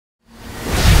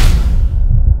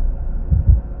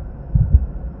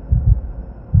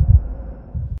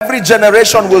Every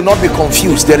generation will not be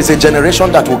confused. There is a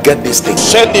generation that will get this thing.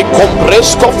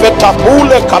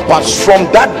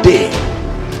 From that day,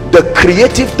 the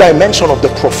creative dimension of the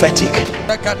prophetic,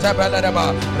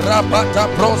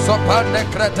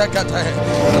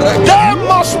 there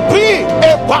must be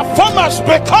a performance,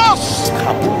 because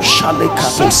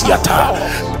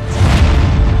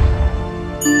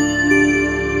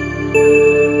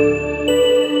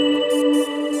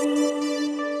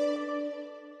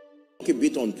a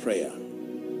bit on prayer.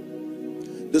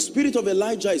 The spirit of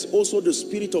Elijah is also the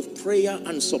spirit of prayer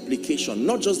and supplication,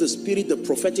 not just the spirit, the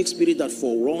prophetic spirit that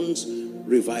foreruns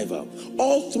revival.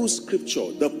 All through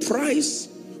scripture, the price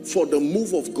for the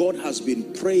move of God has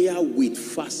been prayer with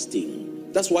fasting.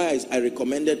 That's why I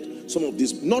recommended some of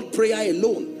this. Not prayer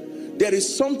alone. There is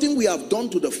something we have done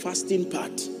to the fasting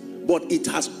part, but it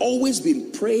has always been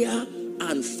prayer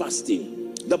and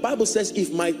fasting. The Bible says,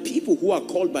 if my people who are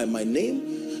called by my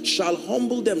name shall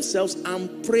humble themselves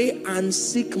and pray and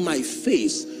seek my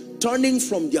face, turning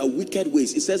from their wicked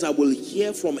ways, it says, I will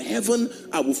hear from heaven,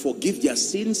 I will forgive their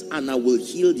sins, and I will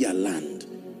heal their land.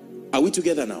 Are we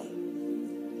together now?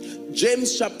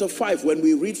 James chapter 5, when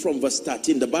we read from verse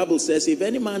 13, the Bible says, if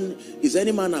any man is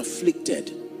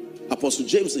afflicted, Apostle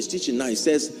James is teaching now, he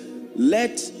says,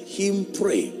 let him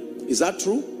pray. Is that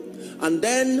true? And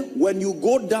then when you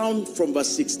go down from verse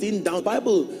 16 down, the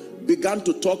Bible began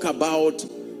to talk about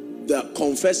the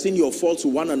confessing your faults to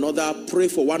one another, pray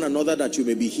for one another that you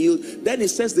may be healed. Then it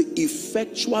says the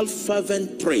effectual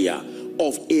fervent prayer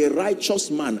of a righteous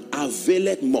man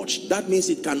availeth much. That means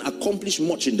it can accomplish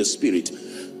much in the spirit.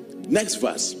 Next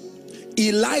verse.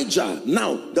 Elijah,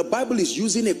 now the Bible is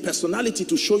using a personality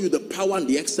to show you the power and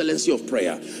the excellency of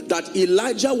prayer. That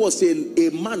Elijah was a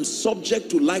man subject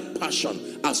to like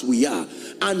passion as we are,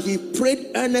 and he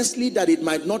prayed earnestly that it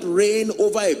might not rain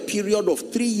over a period of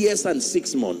 3 years and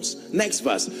 6 months. Next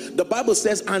verse. The Bible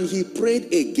says, and he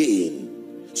prayed again.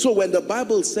 So when the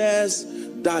Bible says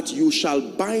that you shall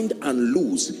bind and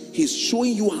loose, he's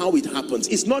showing you how it happens.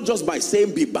 It's not just by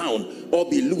saying be bound or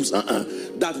be loose.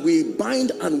 That we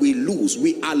bind and we loose,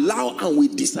 we allow and we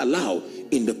disallow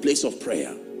in the place of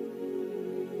prayer.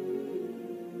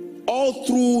 All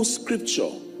through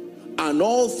scripture and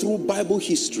all through Bible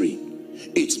history,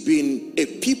 it's been a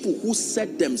people who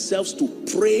set themselves to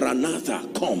pray.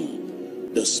 Ranatha, come.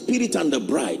 The Spirit and the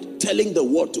bride telling the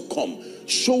word to come.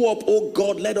 Show up, oh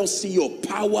God, let us see your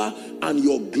power and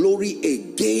your glory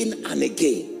again and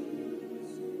again.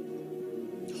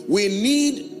 We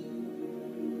need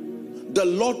the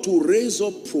Lord to raise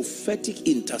up prophetic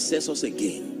intercessors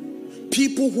again.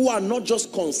 People who are not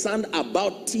just concerned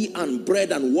about tea and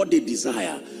bread and what they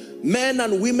desire. Men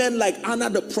and women like Anna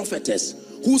the prophetess,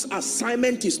 whose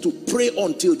assignment is to pray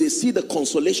until they see the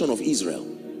consolation of Israel.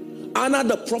 Anna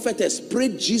the prophetess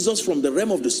prayed Jesus from the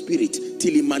realm of the spirit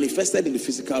till he manifested in the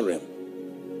physical realm.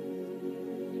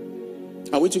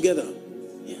 Are we together?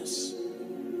 Yes.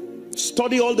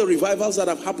 Study all the revivals that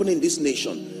have happened in this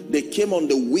nation. They came on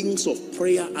the wings of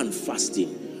prayer and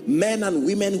fasting. Men and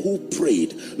women who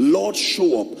prayed, Lord,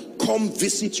 show up, come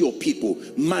visit your people,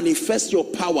 manifest your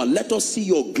power, let us see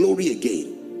your glory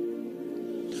again.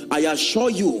 I assure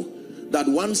you that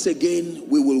once again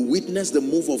we will witness the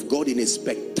move of God in a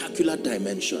spectacular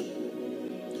dimension.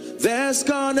 There's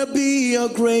gonna be a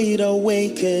great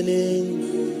awakening.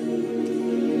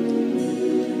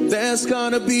 There's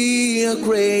gonna be a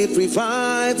great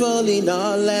revival in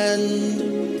our land.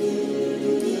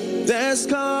 There's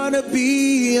gonna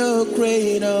be a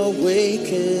great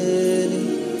awakening.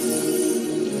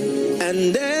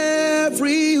 And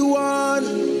everyone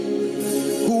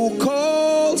who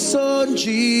calls on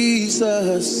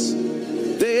Jesus,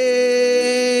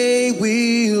 they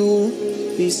will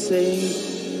be saved.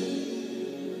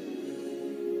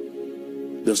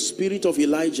 The spirit of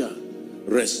Elijah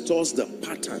restores the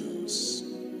patterns.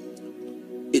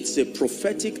 It's a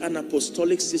prophetic and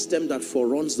apostolic system that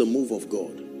foreruns the move of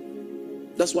God.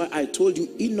 That's why I told you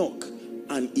Enoch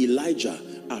and Elijah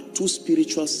are two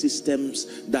spiritual systems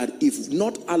that, if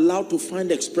not allowed to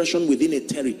find expression within a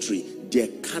territory, there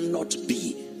cannot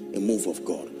be a move of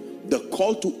God. The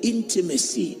call to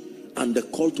intimacy and the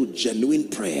call to genuine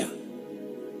prayer.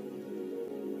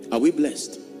 Are we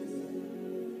blessed?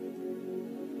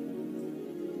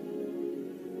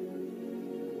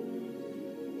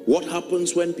 What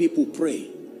happens when people pray?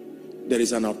 There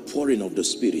is an outpouring of the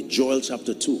Spirit. Joel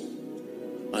chapter 2.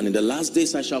 And in the last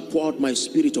days I shall pour out my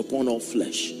Spirit upon all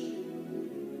flesh.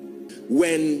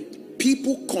 When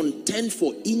people contend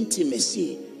for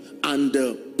intimacy and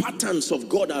the patterns of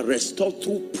God are restored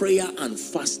through prayer and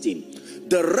fasting,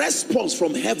 the response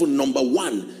from heaven, number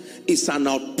one, is an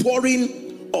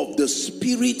outpouring of the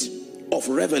spirit of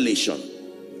revelation.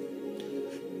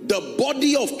 The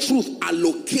body of truth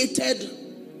allocated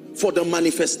for the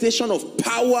manifestation of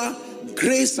power,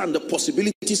 grace, and the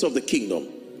possibilities of the kingdom.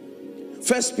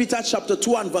 1 Peter chapter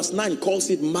 2 and verse 9 calls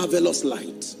it marvelous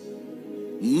light.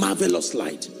 Marvelous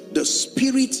light. The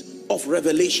spirit of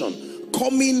revelation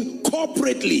coming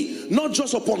corporately, not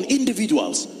just upon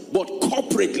individuals, but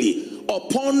corporately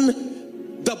upon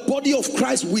the body of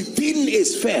Christ within a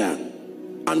sphere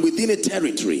and within a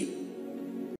territory.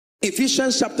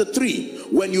 Ephesians chapter 3,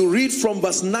 when you read from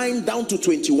verse 9 down to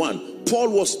 21, Paul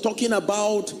was talking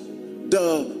about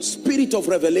the spirit of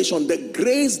revelation, the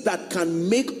grace that can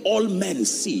make all men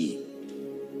see.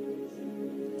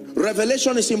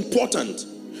 Revelation is important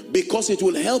because it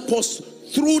will help us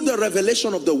through the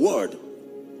revelation of the word.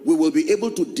 We will be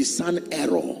able to discern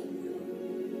error.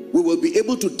 We will be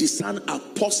able to discern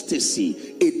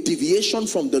apostasy, a deviation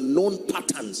from the known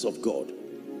patterns of God.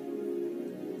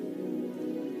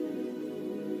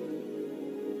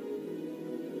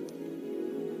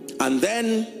 And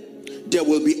then there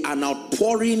will be an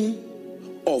outpouring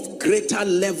of greater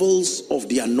levels of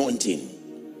the anointing.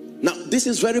 Now, this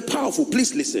is very powerful.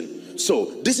 Please listen. So,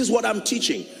 this is what I'm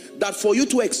teaching. That for you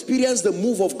to experience the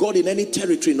move of God in any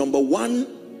territory, number one,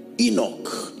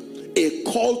 Enoch, a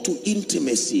call to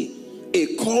intimacy,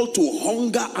 a call to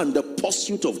hunger and the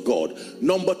pursuit of God.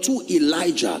 Number two,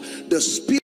 Elijah, the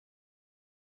spirit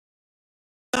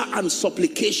and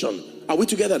supplication. Are we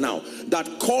together now?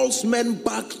 That calls men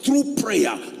back through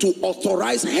prayer to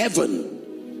authorize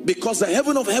heaven, because the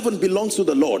heaven of heaven belongs to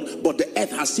the Lord, but the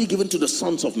earth has he given to the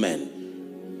sons of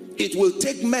men. It will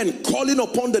take men calling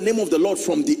upon the name of the Lord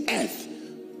from the earth.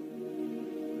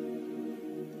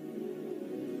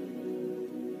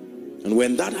 And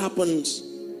when that happens,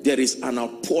 there is an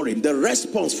outpouring. The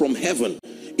response from heaven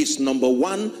is number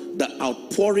one, the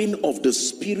outpouring of the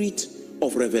spirit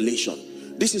of revelation.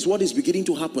 This is what is beginning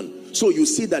to happen. So you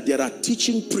see that there are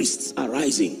teaching priests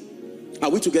arising. Are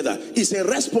we together? It's a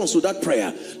response to that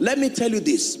prayer. Let me tell you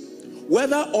this.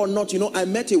 Whether or not, you know, I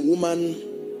met a woman,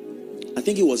 I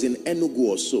think it was in Enugu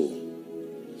or so.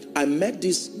 I met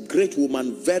this great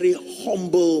woman, very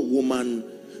humble woman.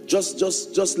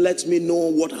 Just lets me know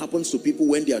what happens to people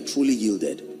when they are truly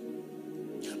yielded.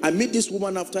 I met this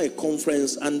woman after a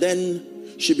conference, and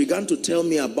then she began to tell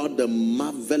me about the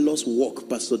marvelous work,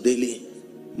 Pastor Daly.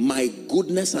 My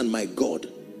goodness and my God.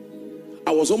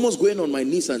 I was almost going on my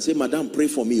knees and say, Madam, pray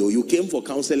for me. Or you came for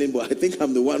counseling, but I think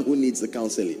I'm the one who needs the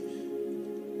counseling.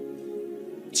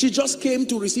 She just came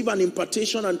to receive an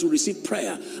impartation and to receive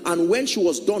prayer. And when she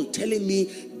was done telling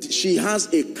me she has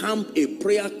a camp, a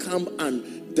prayer camp,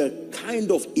 and the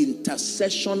kind of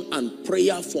intercession and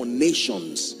prayer for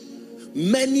nations.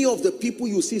 Many of the people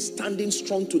you see standing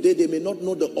strong today, they may not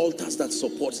know the altars that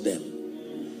support them.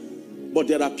 But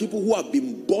there are people who have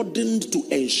been burdened to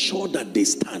ensure that they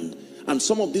stand. And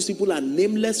some of these people are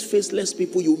nameless, faceless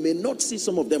people. You may not see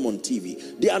some of them on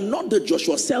TV. They are not the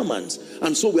Joshua Selmans.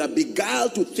 And so we are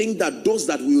beguiled to think that those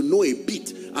that will know a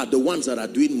bit are the ones that are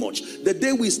doing much. The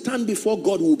day we stand before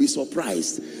God, we will be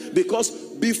surprised. Because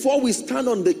before we stand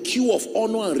on the queue of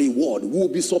honor and reward, we will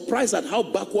be surprised at how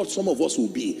backward some of us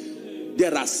will be.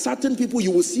 There are certain people,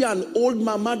 you will see an old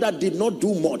mama that did not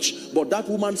do much, but that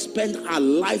woman spent her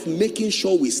life making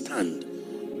sure we stand.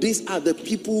 These are the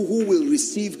people who will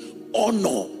receive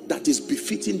honor that is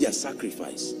befitting their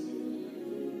sacrifice.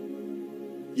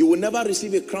 You will never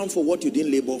receive a crown for what you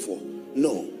didn't labor for.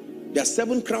 No. There are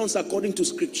 7 crowns according to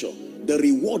scripture. The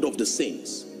reward of the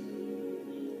saints.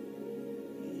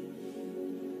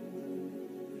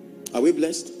 Are we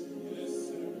blessed?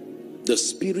 The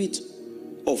spirit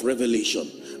of revelation,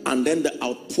 and then the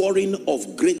outpouring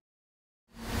of great.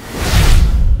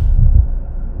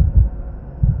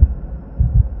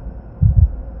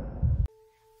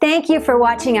 Thank you for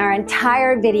watching our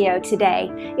entire video today.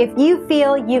 If you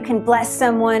feel you can bless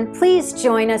someone, please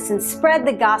join us and spread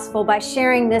the gospel by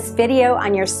sharing this video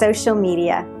on your social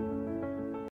media.